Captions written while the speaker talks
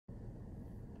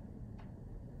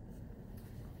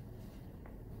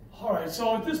All right,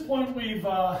 so at this point we've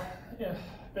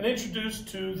been introduced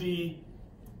to the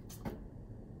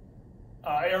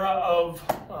era of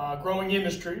growing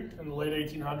industry in the late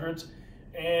 1800s.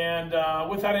 And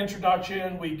with that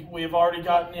introduction, we have already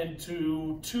gotten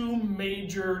into two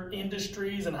major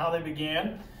industries and how they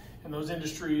began. And those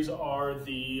industries are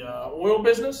the oil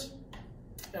business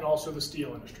and also the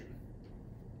steel industry.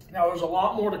 Now, there's a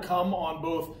lot more to come on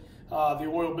both the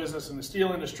oil business and the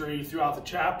steel industry throughout the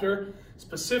chapter,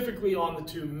 specifically on the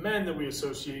two men that we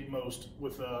associate most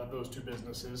with those two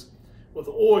businesses. With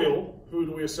oil, who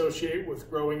do we associate with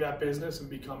growing that business and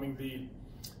becoming the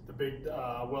big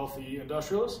wealthy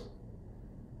industrialist?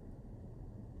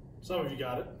 Some of you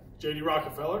got it, J.D.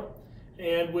 Rockefeller.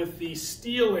 And with the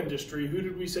steel industry, who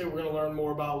did we say we're going to learn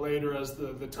more about later as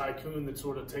the tycoon that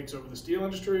sort of takes over the steel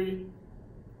industry?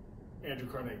 Andrew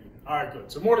Carnegie. All right,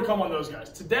 good. So more to come on those guys.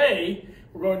 Today,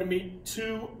 we're going to meet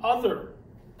two other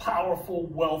powerful,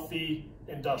 wealthy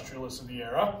industrialists of the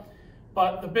era,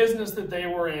 but the business that they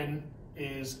were in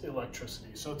is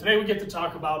electricity. So today we get to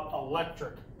talk about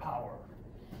electric power.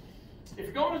 If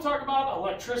you're going to talk about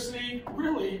electricity,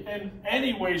 really in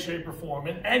any way, shape, or form,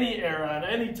 in any era, in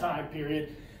any time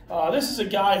period, this is a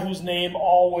guy whose name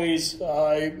always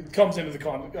comes into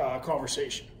the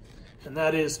conversation, and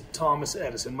that is Thomas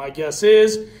Edison. My guess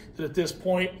is that at this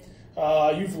point,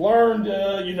 you've learned,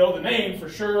 you know the name for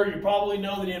sure. You probably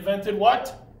know that he invented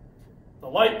what? The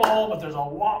light bulb, but there's a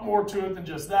lot more to it than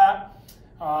just that.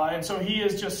 And so he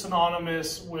is just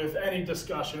synonymous with any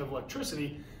discussion of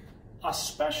electricity,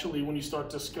 especially when you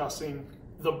start discussing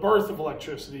the birth of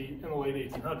electricity in the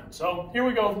late 1800s. So here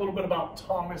we go with a little bit about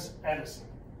Thomas Edison.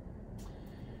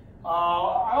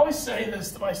 I always say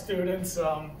this to my students,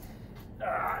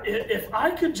 if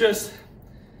I could just,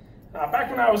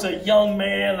 back when I was a young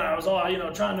man, I was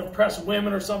trying to impress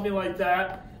women or something like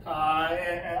that,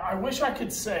 I wish I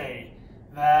could say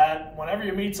that whenever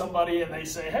you meet somebody and they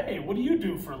say, hey, what do you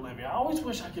do for a living? I always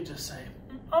wish I could just say,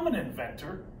 I'm an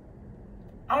inventor.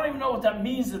 I don't even know what that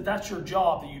means, that that's your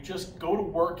job, that you just go to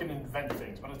work and invent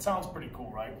things, but it sounds pretty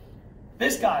cool, right?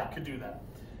 This guy could do that.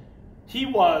 He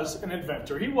was an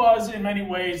inventor. He was, in many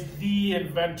ways, the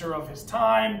inventor of his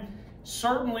time,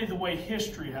 certainly the way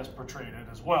history has portrayed it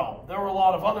as well. There were a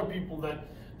lot of other people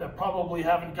that probably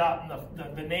haven't gotten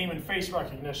the name and face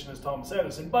recognition as Thomas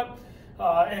Edison, but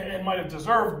and might have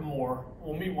deserved more.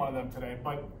 We'll meet one of them today,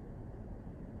 but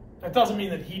that doesn't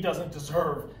mean that he doesn't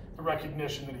deserve the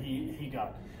recognition that he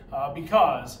got,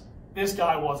 because this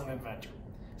guy was an inventor.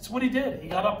 It's what he did. He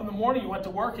got up in the morning, he went to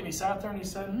work, and he sat there and he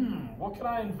said, what could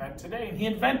I invent today? And he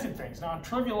invented things. Now, I'm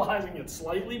trivializing it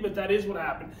slightly, but that is what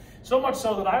happened. So much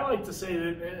so that I like to say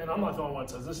that, and I'm not the only one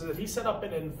that says this, is that he set up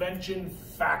an invention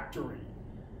factory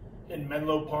in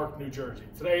Menlo Park, New Jersey.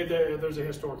 Today, there's a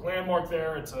historic landmark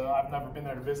there. I've never been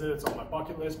there to visit. It's on my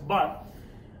bucket list. But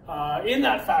in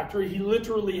that factory, he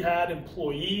literally had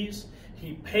employees.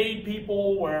 He paid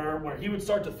people where he would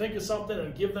start to think of something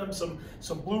and give them some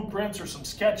blueprints or some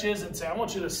sketches and say, I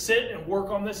want you to sit and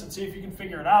work on this and see if you can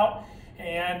figure it out.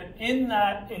 And in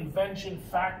that invention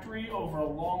factory, over a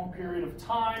long period of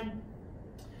time,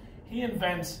 he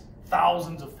invents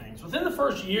thousands of things. Within the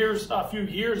first few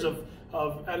years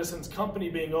of Edison's company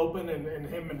being open and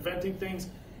him inventing things,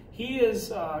 he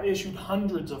has issued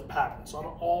hundreds of patents on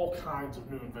all kinds of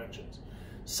new inventions.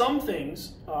 Some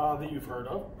things that you've heard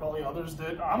of, probably others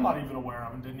that I'm not even aware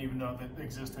of and didn't even know that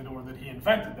existed or that he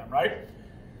invented them, right?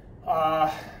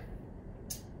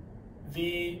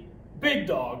 The big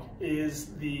dog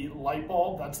is the light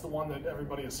bulb. That's the one that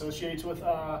everybody associates with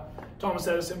Thomas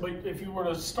Edison. But if you were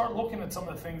to start looking at some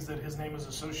of the things that his name is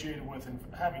associated with and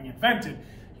having invented,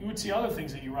 you would see other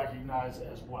things that you recognize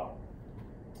as well.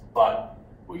 But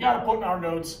we got to put in our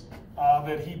notes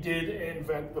that he did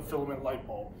invent the filament light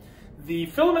bulb. The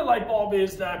filament light bulb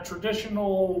is that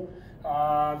traditional,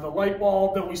 the light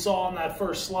bulb that we saw on that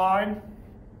first slide.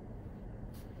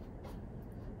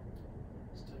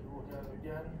 Let's take a look at it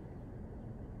again.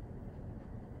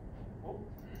 Oh.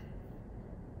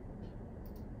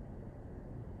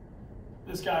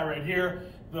 This guy right here,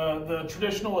 the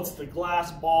traditional, it's the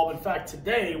glass bulb. In fact,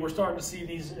 today we're starting to see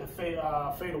these fade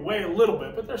away a little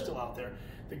bit, but they're still out there.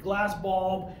 The glass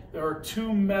bulb, there are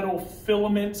two metal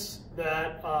filaments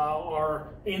that are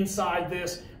inside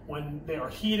this. When they are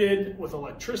heated with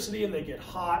electricity and they get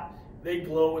hot, they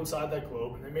glow inside that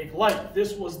globe and they make light.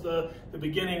 This was the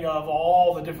beginning of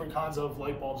all the different kinds of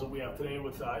light bulbs that we have today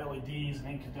with LEDs and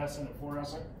incandescent and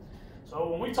fluorescent. So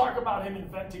when we talk about him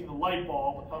inventing the light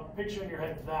bulb, picture in your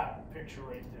head that picture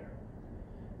right there.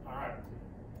 All right.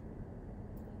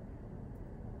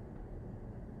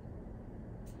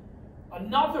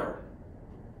 Another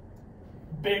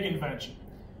big invention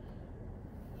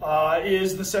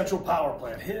is the central power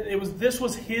plant. This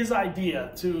was his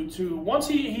idea to once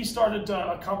he started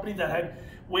a company that had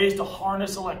ways to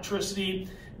harness electricity,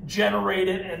 generate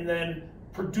it, and then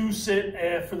produce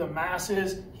it for the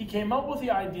masses. He came up with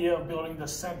the idea of building the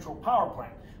central power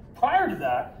plant. Prior to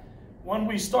that, when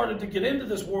we started to get into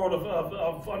this world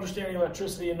of understanding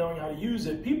electricity and knowing how to use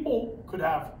it, people could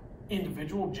have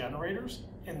individual generators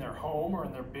in their home or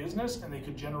in their business, and they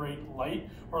could generate light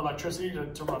or electricity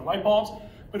to run light bulbs.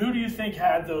 But who do you think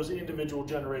had those individual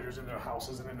generators in their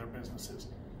houses and in their businesses?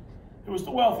 It was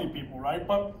the wealthy people, right?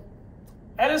 But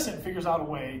Edison figures out a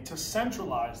way to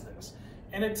centralize this.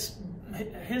 And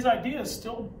his idea is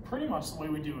still pretty much the way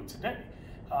we do it today.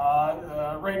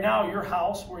 Right now, your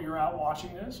house where you're at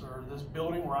watching this, or this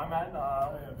building where I'm at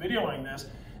videoing this,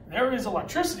 there is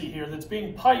electricity here that's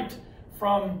being piped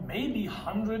from maybe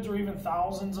hundreds or even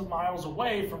thousands of miles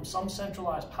away from some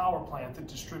centralized power plant that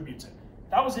distributes it.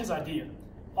 That was his idea.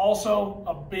 Also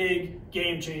a big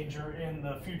game changer in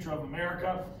the future of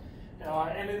America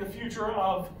and in the future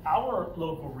of our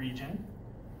local region.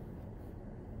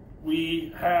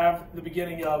 We have the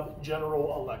beginning of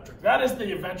General Electric. That is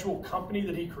the eventual company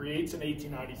that he creates in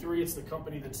 1893. It's the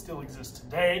company that still exists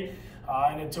today.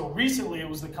 And until recently, it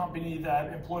was the company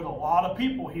that employed a lot of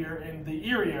people here in the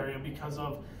Erie area because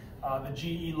of the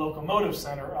GE Locomotive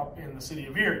Center up in the city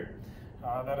of Erie.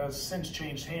 That has since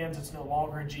changed hands. It's no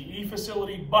longer a GE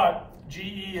facility, but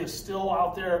GE is still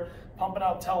out there pumping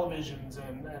out televisions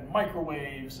and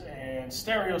microwaves and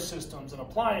stereo systems and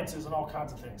appliances and all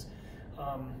kinds of things.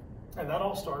 And that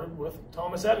all started with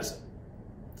Thomas Edison.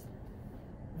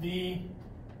 The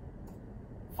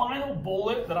final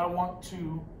bullet that I want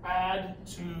to add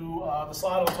to the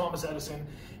slide on Thomas Edison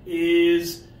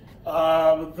is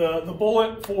the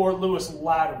bullet for Lewis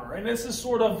Latimer. And this is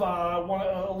sort of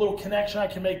a little connection I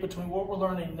can make between what we're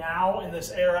learning now in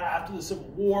this era after the Civil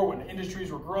War, when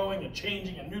industries were growing and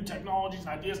changing and new technologies and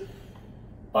ideas.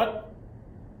 But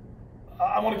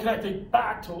I want to connect it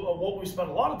back to what we spent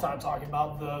a lot of time talking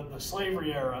about, the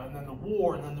slavery era, and then the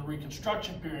war, and then the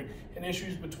Reconstruction period, and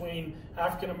issues between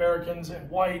African Americans and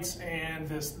whites. And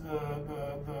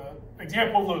the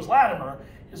example of Lewis Latimer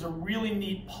is a really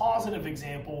neat, positive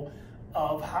example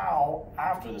of how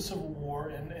after the Civil War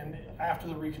and after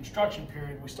the Reconstruction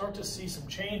period, we start to see some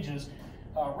changes,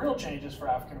 real changes for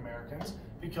African Americans,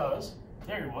 because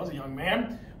there he was, a young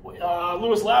man.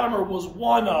 Lewis Latimer was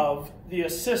one of the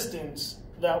assistants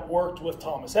that worked with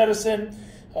Thomas Edison.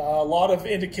 A lot of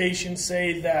indications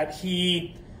say that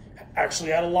he actually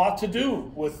had a lot to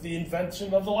do with the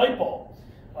invention of the light bulb,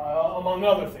 among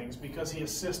other things, because he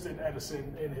assisted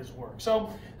Edison in his work.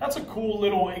 So that's a cool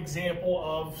little example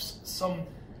of some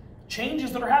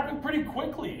changes that are happening pretty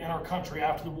quickly in our country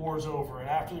after the war is over and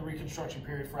after the Reconstruction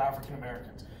period for African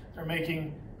Americans. They're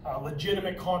making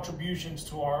legitimate contributions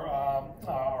to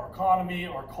our economy,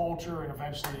 our culture, and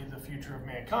eventually the future of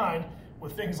mankind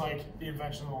with things like the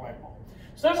invention of the light bulb.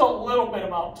 So there's a little bit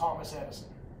about Thomas Edison.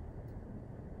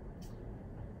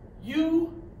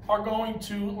 You are going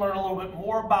to learn a little bit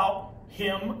more about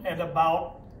him and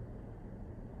about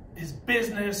his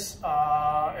business,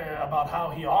 about how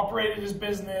he operated his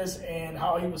business and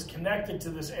how he was connected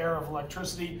to this era of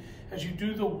electricity as you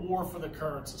do the War for the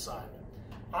Currents assignment.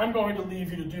 I'm going to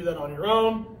leave you to do that on your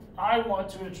own. I want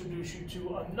to introduce you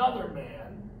to another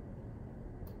man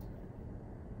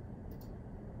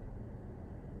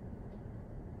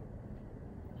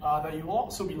that you will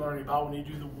also be learning about when you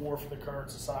do the War for the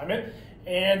Currents assignment.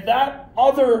 And that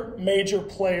other major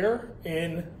player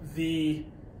in the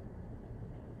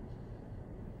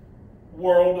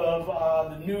world of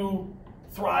the new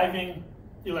thriving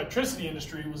electricity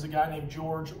industry was a guy named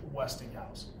George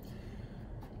Westinghouse.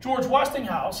 George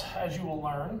Westinghouse, as you will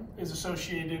learn, is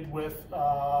associated with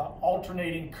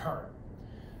alternating current.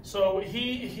 So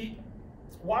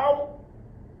while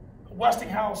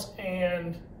Westinghouse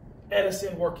and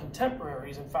Edison were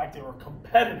contemporaries, in fact they were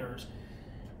competitors,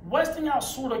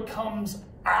 Westinghouse sort of comes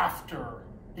after.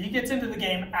 He gets into the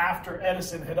game after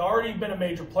Edison had already been a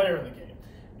major player in the game.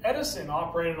 Edison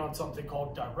operated on something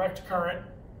called direct current.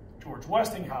 George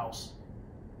Westinghouse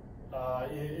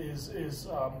is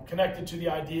connected to the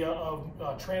idea of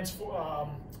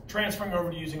transferring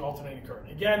over to using alternating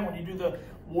current. Again, when you do the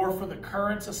War for the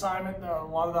Currents assignment, a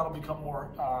lot of that will become more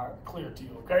clear to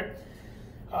you, okay?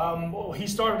 He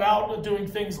started out doing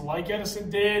things like Edison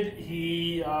did.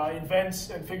 He invents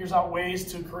and figures out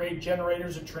ways to create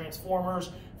generators and transformers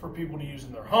for people to use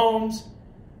in their homes.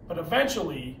 But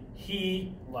eventually,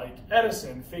 he, like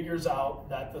Edison, figures out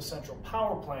that the central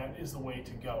power plant is the way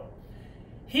to go.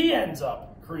 He ends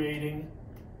up creating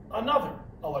another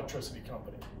electricity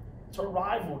company to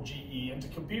rival GE and to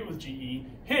compete with GE.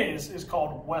 His is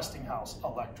called Westinghouse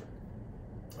Electric.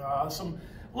 Some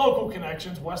local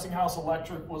connections. Westinghouse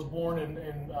Electric was born in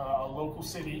a local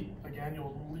city. Again,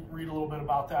 you'll read a little bit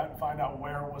about that and find out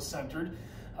where it was centered.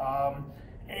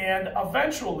 And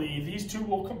eventually, these two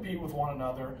will compete with one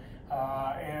another.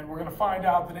 And we're going to find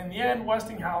out that in the end,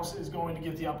 Westinghouse is going to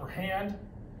get the upper hand.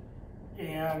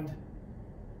 And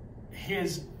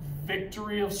his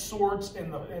victory of sorts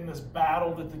in this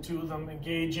battle that the two of them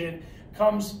engage in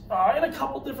comes in a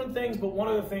couple different things, but one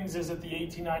of the things is at the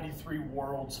 1893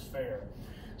 World's Fair.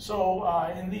 So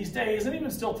in these days, and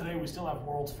even still today, we still have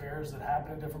World's Fairs that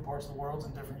happen in different parts of the world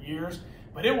in different years,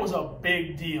 but it was a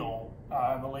big deal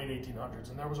in the late 1800s.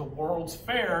 And there was a World's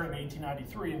Fair in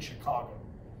 1893 in Chicago,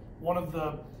 one of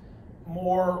the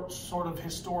more sort of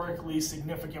historically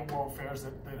significant world fairs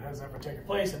that has ever taken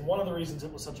place. And one of the reasons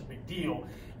it was such a big deal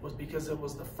was because it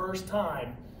was the first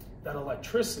time that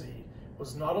electricity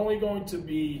was not only going to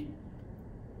be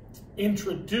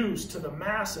introduced to the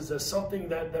masses as something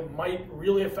that might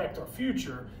really affect our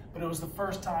future, but it was the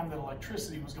first time that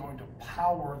electricity was going to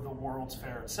power the World's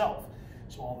Fair itself.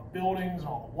 So all the buildings and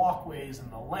all the walkways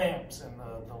and the lamps and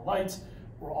the lights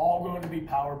were all going to be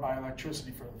powered by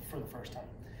electricity for the first time.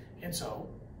 And so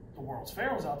the World's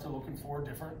Fair was out there looking for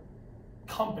different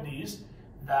companies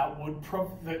that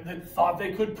thought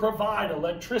they could provide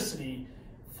electricity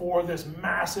for this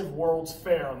massive World's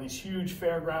Fair on these huge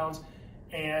fairgrounds.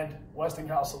 And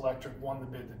Westinghouse Electric won the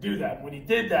bid to do that. And when he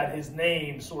did that, his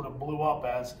name sort of blew up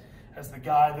as the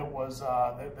guy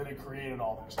that had created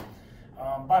all this.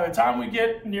 By the time we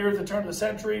get near the turn of the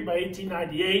century, by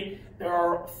 1898, there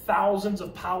are thousands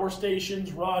of power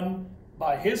stations run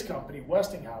by his company,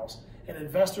 Westinghouse, and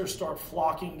investors start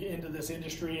flocking into this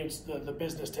industry, and the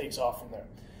business takes off from there.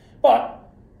 But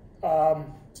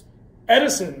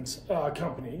Edison's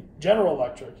company, General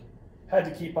Electric, had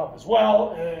to keep up as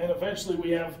well, and eventually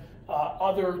we have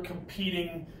other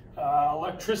competing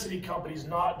electricity companies,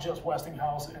 not just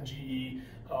Westinghouse and GE,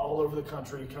 all over the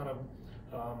country, kind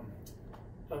of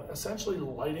essentially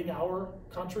lighting our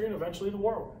country and eventually the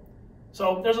world.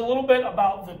 So there's a little bit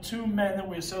about the two men that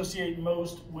we associate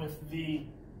most with the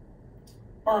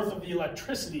birth of the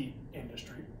electricity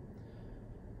industry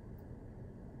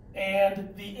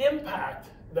and the impact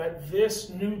that this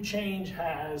new change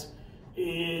has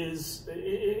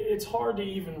it's hard to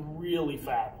even really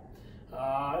fathom.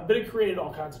 But it created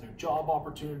all kinds of new job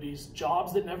opportunities,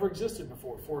 jobs that never existed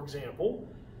before. For example,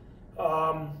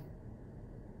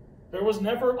 there was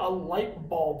never a light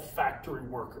bulb factory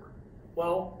worker.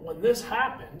 Well, when this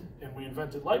happened, and we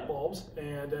invented light bulbs,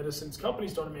 and Edison's company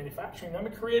started manufacturing them,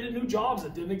 it created new jobs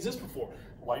that didn't exist before,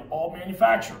 light bulb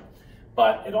manufacturer.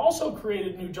 But it also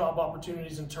created new job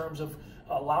opportunities in terms of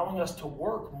allowing us to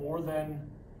work more than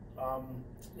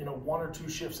 1 or 2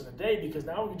 shifts in a day, because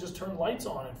now we can just turn lights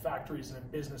on in factories and in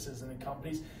businesses and in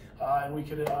companies, and we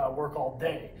could work all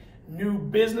day. New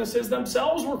businesses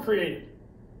themselves were created.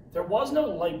 There was no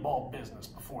light bulb business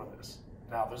before this.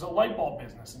 Now there's a light bulb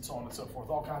business and so on and so forth,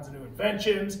 all kinds of new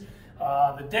inventions.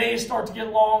 The days start to get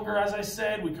longer, as I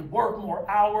said. We could work more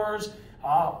hours.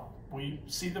 We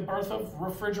see the birth of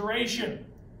refrigeration.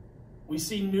 We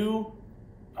see new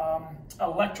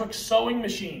electric sewing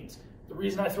machines. The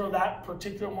reason I throw that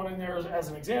particular one in there as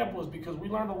an example is because we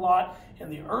learned a lot in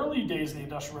the early days of the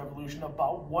Industrial Revolution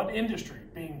about what industry,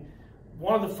 being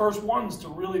one of the first ones to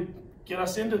really get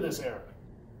us into this era.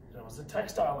 It was the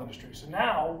textile industry. So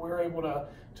now we're able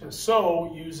to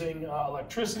sew using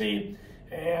electricity,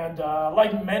 and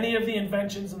like many of the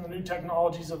inventions and the new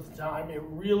technologies of the time, it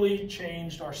really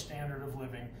changed our standard of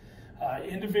living.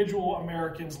 Individual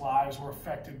Americans' lives were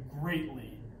affected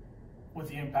greatly with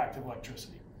the impact of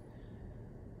electricity.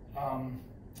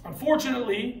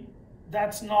 Unfortunately,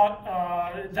 that's not,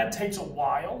 that takes a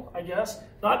while, I guess.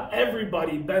 Not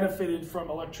everybody benefited from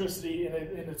electricity in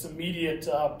its immediate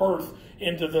birth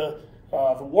into the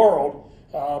world.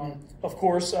 Of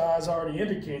course, as I already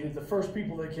indicated, the first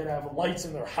people that could have lights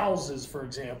in their houses, for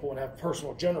example, and have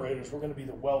personal generators were going to be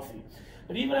the wealthy.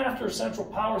 But even after central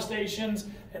power stations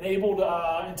enabled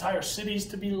entire cities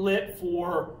to be lit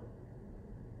for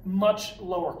much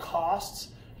lower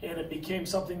costs, and it became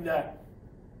something that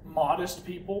modest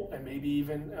people, and maybe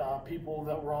even people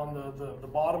that were on the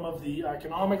bottom of the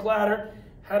economic ladder,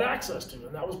 had access to,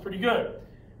 and that was pretty good.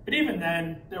 But even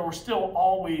then, there were still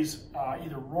always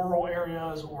either rural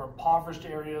areas or impoverished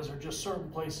areas, or just certain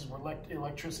places where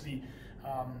electricity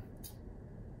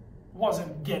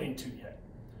wasn't getting to yet.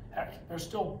 Heck, there's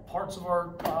still parts of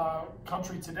our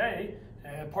country today,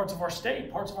 and parts of our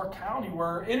state, parts of our county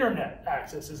where internet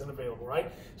access isn't available,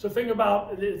 right? So think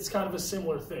about it's kind of a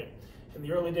similar thing. In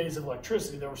the early days of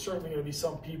electricity, there were certainly going to be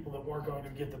some people that weren't going to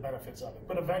get the benefits of it.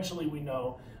 But eventually we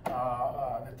know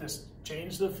that this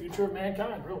changed the future of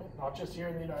mankind, really, not just here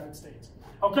in the United States.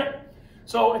 Okay,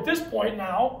 so at this point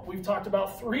now, we've talked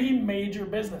about three major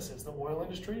businesses: the oil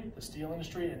industry, the steel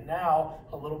industry, and now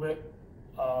a little bit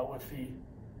with the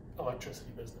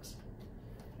electricity business.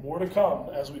 More to come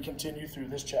as we continue through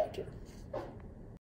this chapter.